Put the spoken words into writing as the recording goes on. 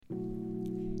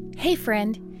Hey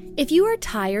friend, if you are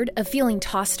tired of feeling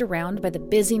tossed around by the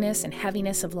busyness and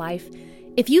heaviness of life,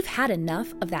 if you've had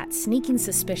enough of that sneaking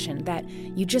suspicion that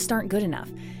you just aren't good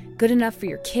enough for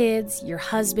your kids, your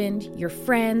husband, your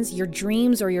friends, your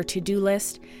dreams, or your to-do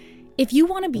list, if you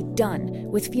want to be done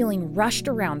with feeling rushed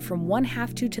around from one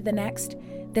have-to to the next,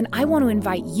 then I want to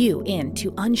invite you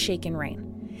into Unshaken Rain.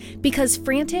 Because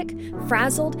frantic,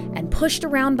 frazzled, and pushed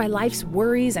around by life's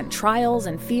worries and trials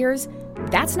and fears,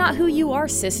 that's not who you are,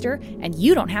 sister, and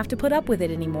you don't have to put up with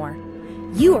it anymore.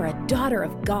 You are a daughter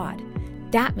of God.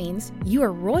 That means you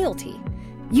are royalty.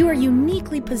 You are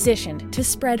uniquely positioned to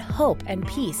spread hope and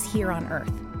peace here on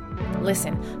earth.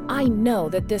 Listen, I know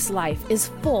that this life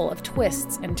is full of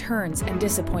twists and turns and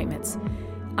disappointments.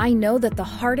 I know that the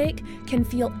heartache can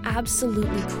feel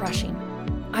absolutely crushing.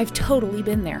 I've totally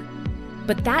been there.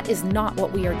 But that is not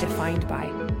what we are defined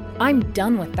by. I'm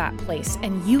done with that place,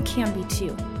 and you can be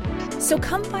too. So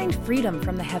come find freedom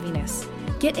from the heaviness.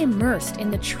 Get immersed in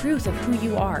the truth of who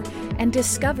you are and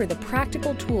discover the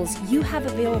practical tools you have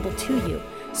available to you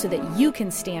so that you can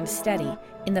stand steady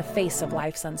in the face of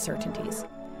life's uncertainties.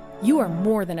 You are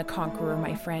more than a conqueror,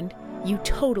 my friend. You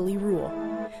totally rule.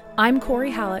 I'm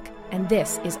Corey Halleck, and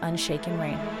this is Unshaken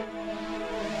Rain.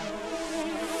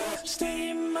 Stay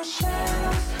in my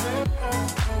shadow.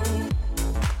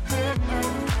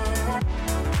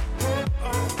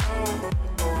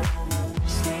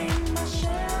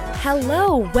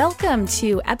 Hello, welcome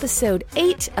to episode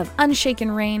 8 of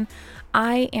Unshaken Rain.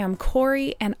 I am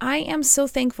Corey, and I am so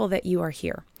thankful that you are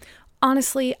here.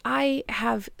 Honestly, I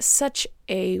have such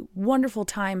a wonderful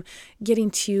time getting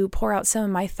to pour out some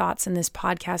of my thoughts in this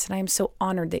podcast, and I am so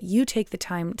honored that you take the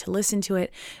time to listen to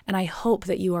it, and I hope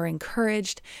that you are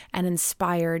encouraged and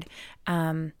inspired,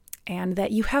 and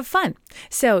that you have fun.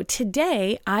 So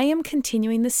today, I am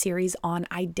continuing the series on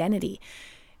identity.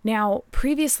 Now,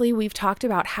 previously, we've talked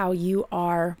about how you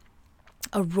are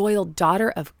a royal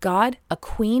daughter of God, a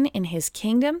queen in his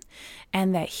kingdom,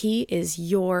 and that he is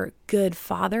your good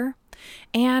father.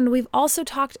 And we've also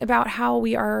talked about how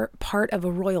we are part of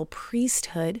a royal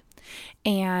priesthood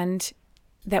and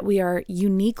that we are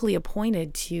uniquely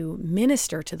appointed to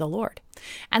minister to the Lord.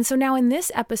 And so now in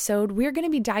this episode, we're going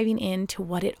to be diving into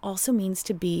what it also means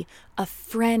to be a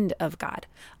friend of God,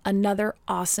 another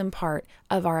awesome part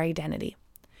of our identity.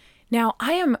 Now,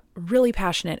 I am really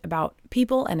passionate about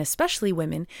people, and especially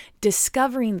women,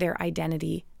 discovering their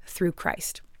identity through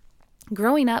Christ.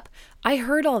 Growing up, I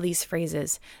heard all these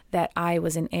phrases that I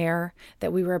was an heir,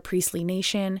 that we were a priestly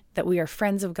nation, that we are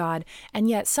friends of God, and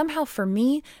yet somehow for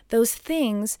me, those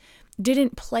things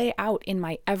didn't play out in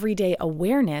my everyday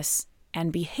awareness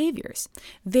and behaviors.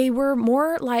 They were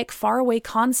more like faraway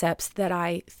concepts that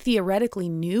I theoretically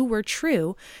knew were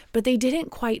true, but they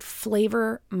didn't quite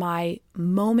flavor my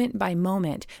moment by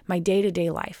moment, my day-to-day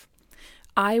life.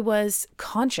 I was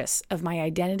conscious of my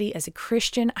identity as a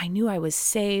Christian. I knew I was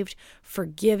saved,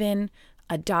 forgiven,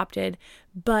 adopted,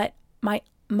 but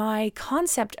my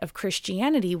concept of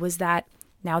Christianity was that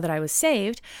now that I was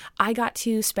saved, I got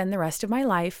to spend the rest of my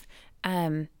life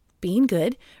being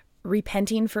good,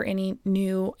 repenting for any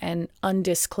new and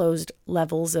undisclosed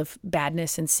levels of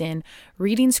badness and sin,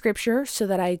 reading scripture so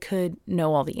that I could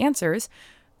know all the answers,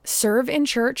 serve in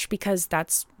church because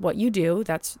that's what you do,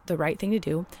 that's the right thing to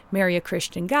do, marry a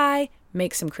Christian guy,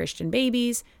 make some Christian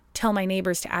babies, tell my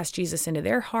neighbors to ask Jesus into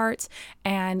their hearts,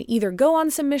 and either go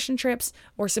on some mission trips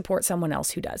or support someone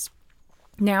else who does.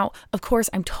 Now, of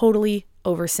course, I'm totally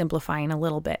oversimplifying a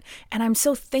little bit, and I'm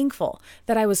so thankful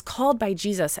that I was called by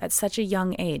Jesus at such a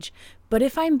young age. But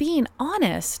if I'm being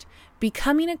honest,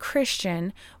 becoming a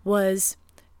Christian was,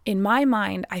 in my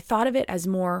mind, I thought of it as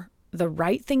more the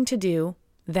right thing to do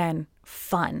than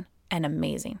fun and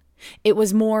amazing. It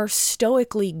was more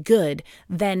stoically good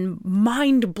than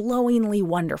mind-blowingly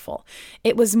wonderful.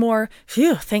 It was more,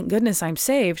 phew, thank goodness I'm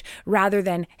saved, rather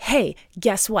than, hey,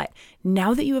 guess what?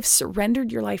 Now that you have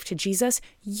surrendered your life to Jesus,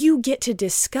 you get to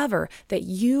discover that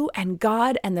you and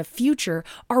God and the future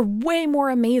are way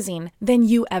more amazing than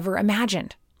you ever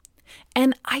imagined.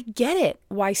 And I get it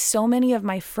why so many of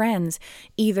my friends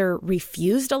either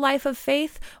refused a life of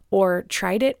faith or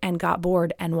tried it and got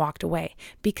bored and walked away,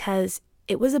 because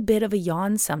it was a bit of a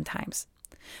yawn sometimes.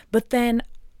 But then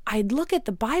I'd look at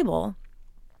the Bible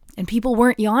and people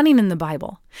weren't yawning in the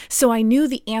Bible. So I knew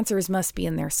the answers must be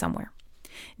in there somewhere.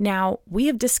 Now, we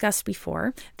have discussed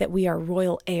before that we are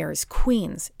royal heirs,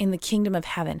 queens in the kingdom of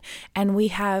heaven, and we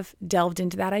have delved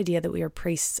into that idea that we are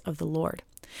priests of the Lord.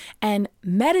 And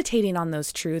meditating on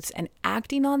those truths and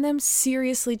acting on them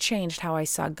seriously changed how I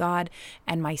saw God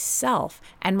and myself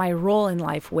and my role in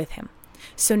life with him.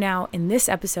 So now in this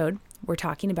episode, We're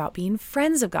talking about being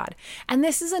friends of God. And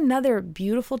this is another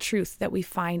beautiful truth that we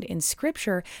find in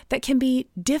Scripture that can be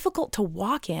difficult to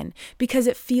walk in because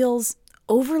it feels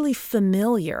overly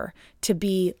familiar to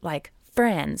be like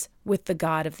friends with the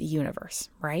God of the universe,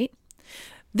 right?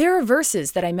 There are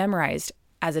verses that I memorized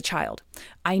as a child.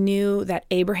 I knew that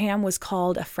Abraham was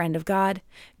called a friend of God.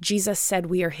 Jesus said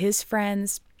we are his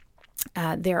friends.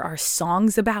 There are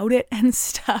songs about it and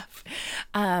stuff.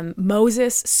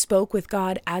 Moses spoke with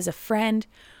God as a friend.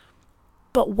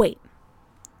 But wait,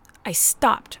 I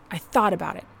stopped. I thought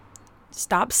about it.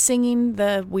 Stop singing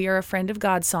the We Are a Friend of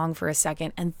God song for a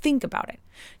second and think about it.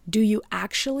 Do you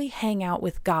actually hang out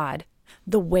with God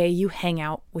the way you hang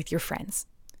out with your friends?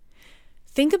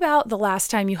 Think about the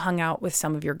last time you hung out with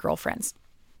some of your girlfriends.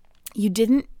 You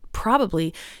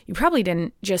probably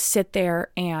didn't just sit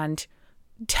there and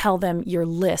tell them your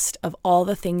list of all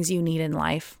the things you need in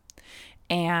life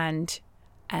and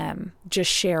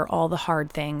just share all the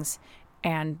hard things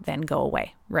and then go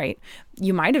away, right?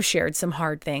 You might have shared some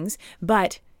hard things,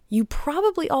 but you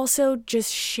probably also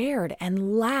just shared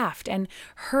and laughed and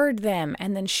heard them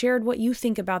and then shared what you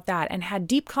think about that and had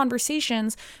deep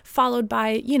conversations followed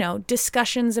by,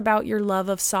 discussions about your love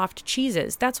of soft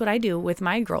cheeses. That's what I do with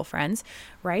my girlfriends,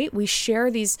 right? We share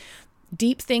these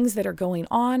deep things that are going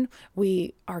on.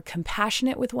 We are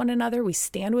compassionate with one another. We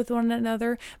stand with one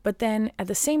another. But then at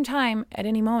the same time, at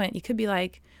any moment, you could be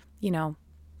like,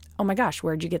 oh my gosh,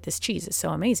 where'd you get this cheese? It's so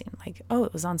amazing. Like, oh,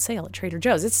 it was on sale at Trader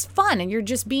Joe's. It's fun. And you're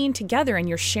just being together and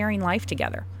you're sharing life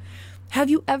together.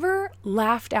 Have you ever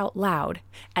laughed out loud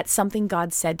at something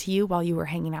God said to you while you were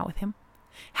hanging out with him?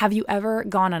 Have you ever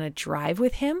gone on a drive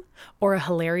with him or a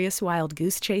hilarious wild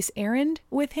goose chase errand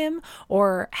with him?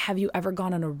 Or have you ever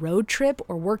gone on a road trip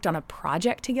or worked on a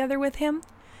project together with him?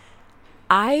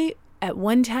 I, at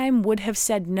one time, would have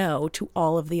said no to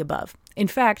all of the above. In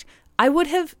fact, I would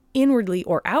have inwardly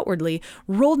or outwardly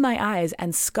rolled my eyes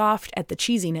and scoffed at the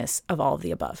cheesiness of all of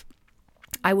the above.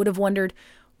 I would have wondered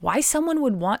why someone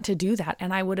would want to do that.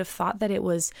 And I would have thought that it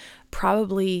was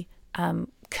probably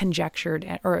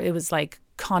conjectured, or it was like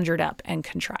conjured up and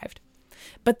contrived.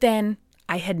 But then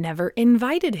I had never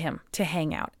invited him to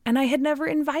hang out, and I had never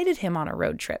invited him on a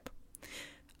road trip.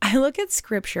 I look at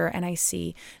Scripture and I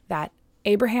see that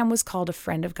Abraham was called a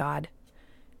friend of God.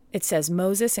 It says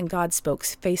Moses and God spoke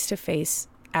face to face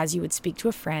as you would speak to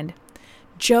a friend.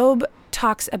 Job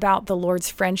talks about the Lord's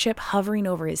friendship hovering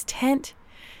over his tent.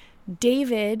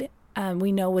 David,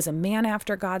 we know, was a man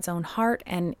after God's own heart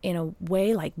and in a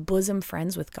way like bosom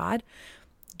friends with God.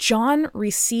 John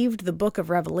received the book of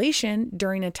Revelation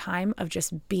during a time of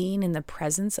just being in the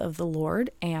presence of the Lord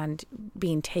and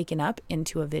being taken up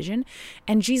into a vision.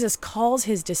 And Jesus calls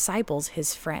his disciples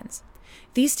his friends.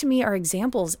 These to me are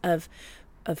examples of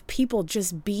people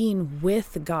just being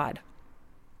with God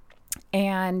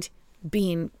and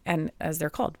being, and as they're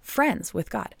called, friends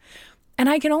with God. And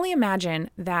I can only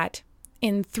imagine that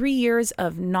in 3 years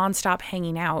of nonstop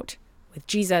hanging out with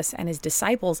Jesus and his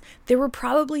disciples, there were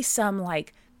probably some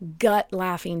like gut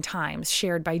laughing times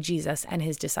shared by Jesus and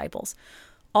his disciples.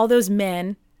 All those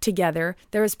men together,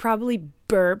 there was probably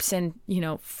burps and,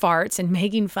 farts and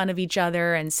making fun of each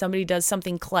other, and somebody does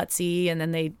something klutzy and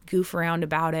then they goof around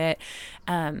about it.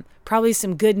 Probably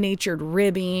some good-natured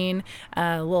ribbing,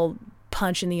 a little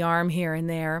punch in the arm here and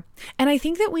there. And I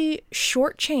think that we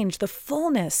shortchange the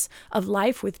fullness of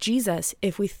life with Jesus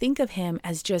if we think of him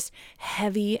as just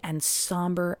heavy and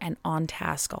somber and on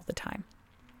task all the time.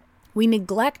 We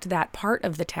neglect that part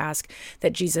of the task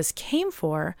that Jesus came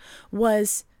for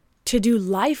was to do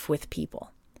life with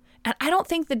people. And I don't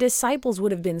think the disciples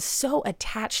would have been so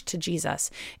attached to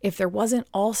Jesus if there wasn't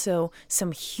also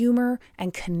some humor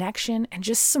and connection and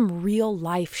just some real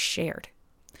life shared.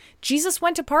 Jesus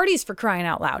went to parties, for crying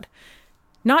out loud.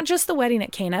 Not just the wedding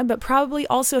at Cana, but probably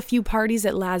also a few parties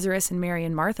at Lazarus and Mary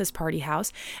and Martha's party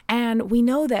house. And we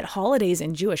know that holidays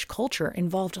in Jewish culture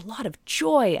involved a lot of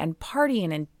joy and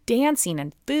partying and dancing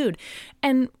and food.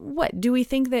 And what, do we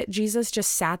think that Jesus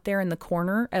just sat there in the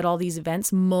corner at all these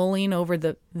events mulling over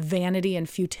the vanity and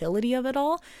futility of it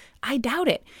all? I doubt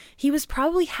it. He was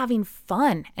probably having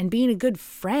fun and being a good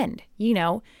friend,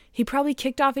 He probably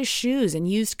kicked off his shoes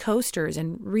and used coasters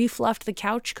and refluffed the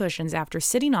couch cushions after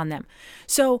sitting on them.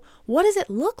 So what does it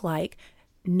look like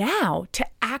now to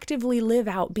actively live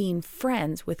out being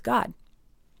friends with God?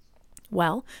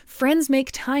 Well, friends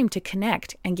make time to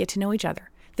connect and get to know each other.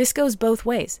 This goes both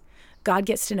ways. God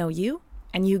gets to know you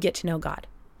and you get to know God.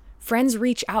 Friends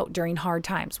reach out during hard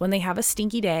times. When they have a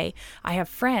stinky day, I have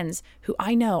friends who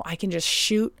I know I can just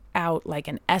shoot out like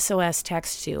an SOS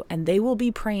text to, and they will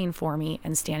be praying for me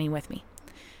and standing with me.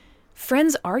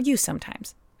 Friends argue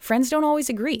sometimes. Friends don't always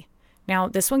agree. Now,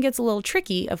 this one gets a little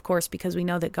tricky, of course, because we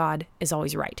know that God is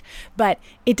always right. But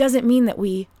it doesn't mean that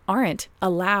we aren't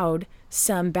allowed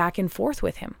some back and forth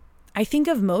with him. I think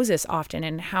of Moses often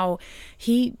and how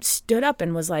he stood up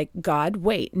and was like, God,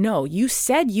 wait, no, you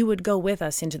said you would go with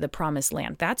us into the promised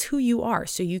land. That's who you are.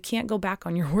 So you can't go back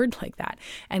on your word like that.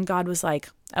 And God was like,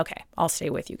 okay, I'll stay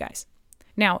with you guys.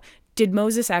 Now, did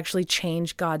Moses actually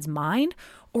change God's mind?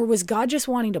 Or was God just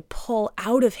wanting to pull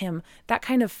out of him that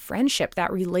kind of friendship,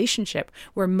 that relationship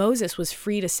where Moses was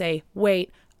free to say, wait,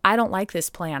 I don't like this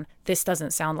plan. This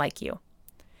doesn't sound like you.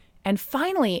 And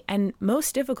finally, and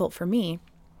most difficult for me,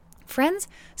 friends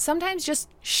sometimes just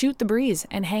shoot the breeze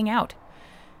and hang out,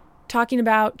 talking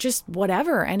about just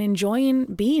whatever and enjoying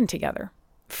being together.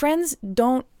 Friends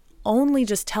don't only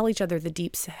just tell each other the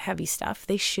deep, heavy stuff.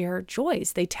 They share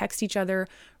joys. They text each other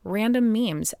random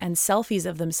memes and selfies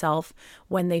of themselves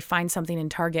when they find something in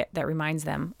Target that reminds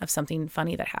them of something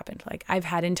funny that happened. Like, I've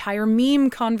had entire meme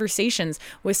conversations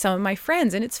with some of my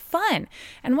friends, and it's fun.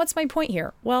 And what's my point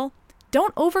here? Well,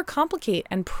 don't overcomplicate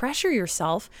and pressure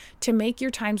yourself to make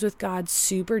your times with God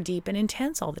super deep and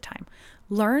intense all the time.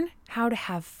 Learn how to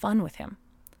have fun with him.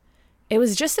 It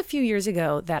was just a few years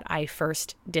ago that I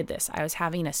first did this. I was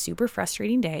having a super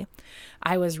frustrating day.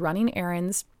 I was running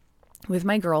errands with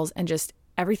my girls and just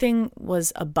everything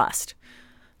was a bust.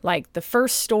 Like, the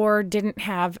first store didn't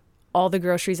have all the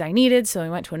groceries I needed, so I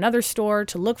went to another store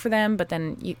to look for them, but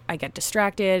then I get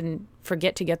distracted and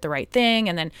forget to get the right thing.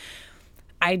 And then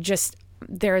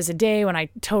there is a day when I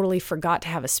totally forgot to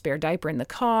have a spare diaper in the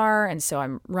car. And so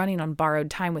I'm running on borrowed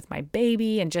time with my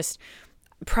baby and just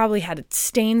probably had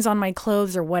stains on my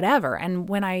clothes or whatever. And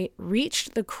when I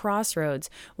reached the crossroads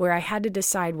where I had to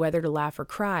decide whether to laugh or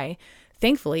cry,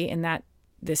 thankfully in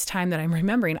this time that I'm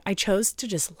remembering, I chose to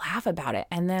just laugh about it.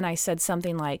 And then I said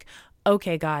something like,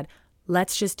 okay, God,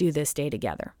 let's just do this day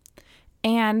together.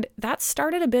 And that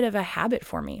started a bit of a habit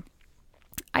for me.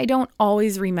 I don't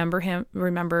always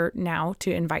remember now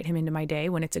to invite him into my day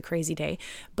when it's a crazy day,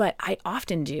 but I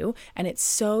often do. And it's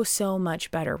so, so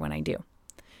much better when I do.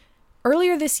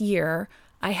 Earlier this year,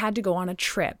 I had to go on a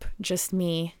trip, just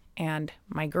me and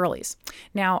my girlies.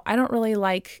 Now, I don't really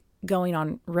like going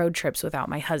on road trips without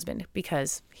my husband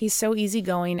because he's so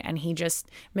easygoing and he just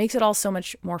makes it all so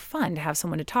much more fun to have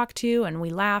someone to talk to, and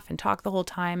we laugh and talk the whole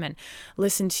time and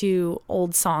listen to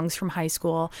old songs from high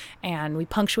school, and we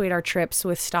punctuate our trips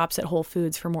with stops at Whole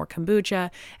Foods for more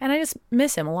kombucha, and I just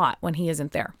miss him a lot when he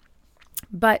isn't there.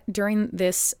 But during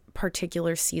this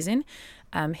particular season,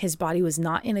 his body was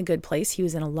not in a good place. He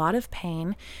was in a lot of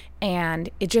pain, and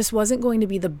it just wasn't going to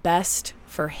be the best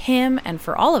for him and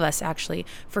for all of us, actually,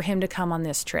 for him to come on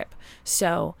this trip.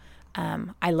 So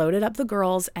I loaded up the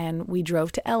girls and we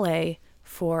drove to LA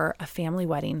for a family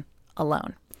wedding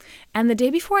alone. And the day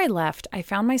before I left, I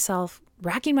found myself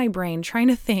racking my brain trying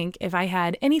to think if I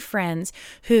had any friends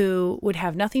who would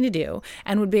have nothing to do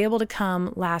and would be able to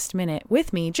come last minute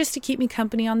with me just to keep me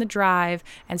company on the drive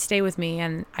and stay with me.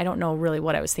 And I don't know really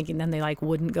what I was thinking then. They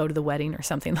wouldn't go to the wedding or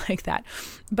something like that.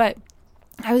 But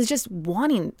I was just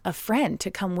wanting a friend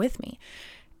to come with me.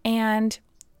 And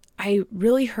I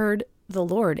really heard the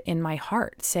Lord in my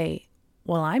heart say,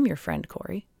 well, I'm your friend,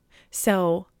 Corey.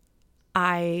 So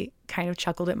I kind of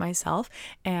chuckled at myself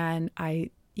and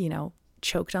I,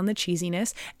 choked on the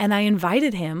cheesiness, and I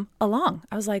invited him along.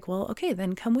 I was like, well, okay,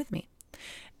 then come with me.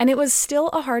 And it was still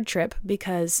a hard trip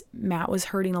because Matt was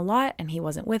hurting a lot and he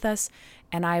wasn't with us.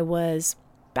 And I was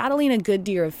battling a good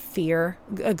deal of fear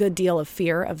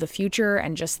of the future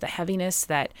and just the heaviness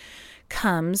that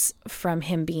comes from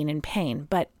him being in pain.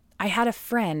 But I had a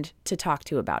friend to talk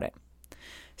to about it.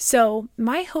 So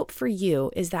my hope for you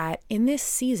is that in this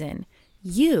season,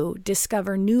 you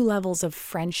discover new levels of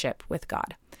friendship with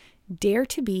God. Dare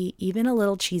to be even a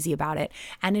little cheesy about it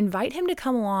and invite him to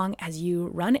come along as you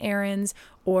run errands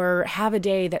or have a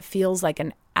day that feels like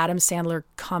an Adam Sandler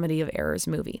comedy of errors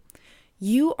movie.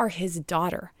 You are his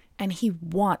daughter and he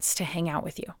wants to hang out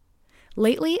with you.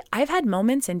 Lately, I've had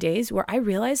moments and days where I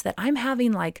realize that I'm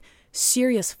having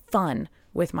serious fun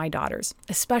with my daughters,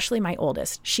 especially my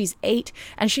oldest. She's 8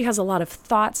 and she has a lot of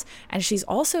thoughts, and she's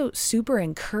also super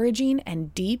encouraging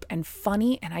and deep and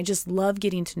funny, and I just love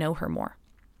getting to know her more.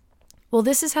 Well,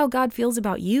 this is how God feels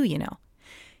about you,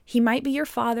 He might be your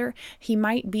father. He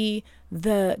might be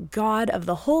the God of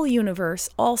the whole universe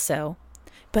also,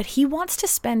 but he wants to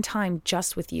spend time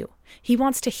just with you. He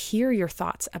wants to hear your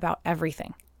thoughts about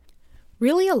everything.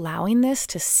 Really allowing this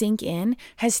to sink in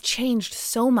has changed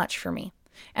so much for me.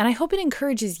 And I hope it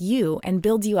encourages you and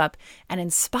builds you up and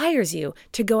inspires you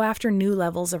to go after new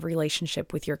levels of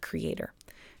relationship with your Creator.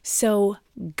 So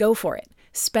go for it.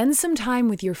 Spend some time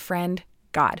with your friend,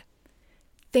 God.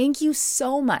 Thank you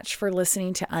so much for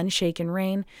listening to Unshaken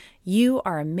Rain. You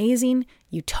are amazing.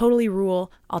 You totally rule.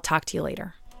 I'll talk to you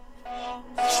later.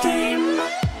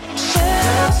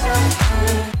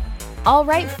 All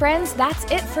right, friends, that's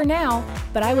it for now,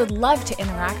 but I would love to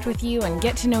interact with you and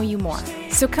get to know you more.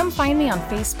 So come find me on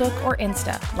Facebook or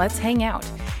Insta. Let's hang out.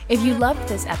 If you loved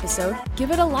this episode,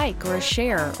 give it a like or a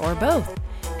share or both.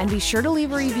 And be sure to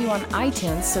leave a review on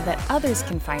iTunes so that others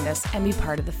can find us and be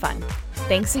part of the fun.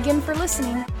 Thanks again for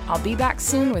listening. I'll be back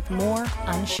soon with more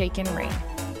Unshaken Rain.